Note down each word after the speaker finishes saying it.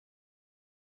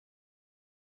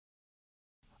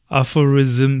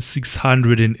Aphorism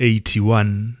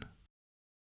 681.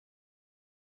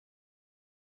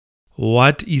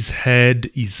 What is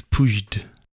had is pushed,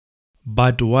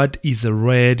 but what is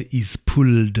read is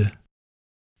pulled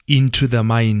into the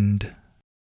mind.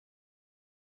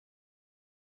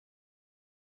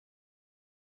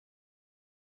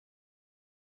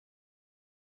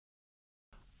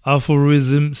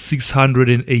 Aphorism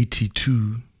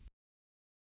 682.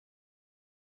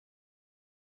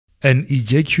 An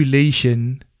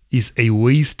ejaculation is a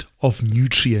waste of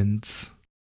nutrients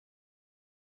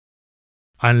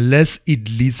unless it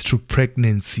leads to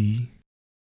pregnancy,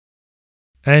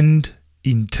 and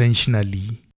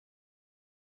intentionally.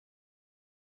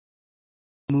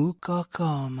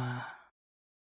 Mukokoma.